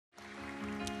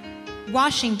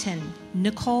Washington,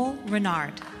 Nicole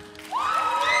Renard.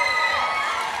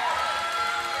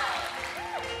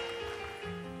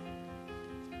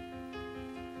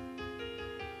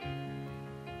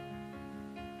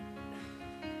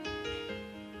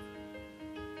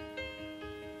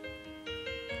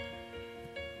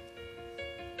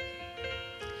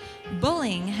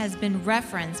 Bullying has been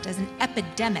referenced as an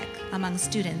epidemic among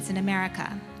students in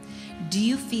America. Do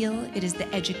you feel it is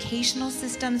the educational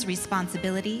system's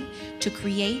responsibility to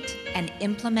create and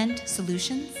implement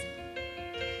solutions?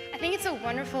 I think it's a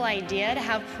wonderful idea to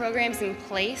have programs in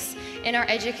place in our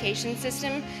education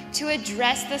system to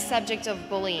address the subject of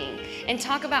bullying and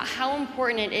talk about how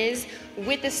important it is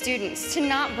with the students to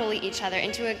not bully each other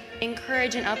and to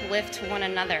encourage and uplift one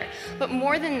another. But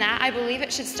more than that, I believe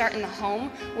it should start in the home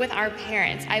with our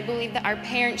parents. I believe that our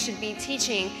parents should be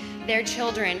teaching their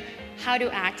children how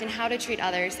to act and how to treat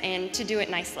others and to do it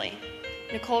nicely.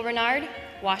 Nicole Renard,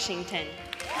 Washington.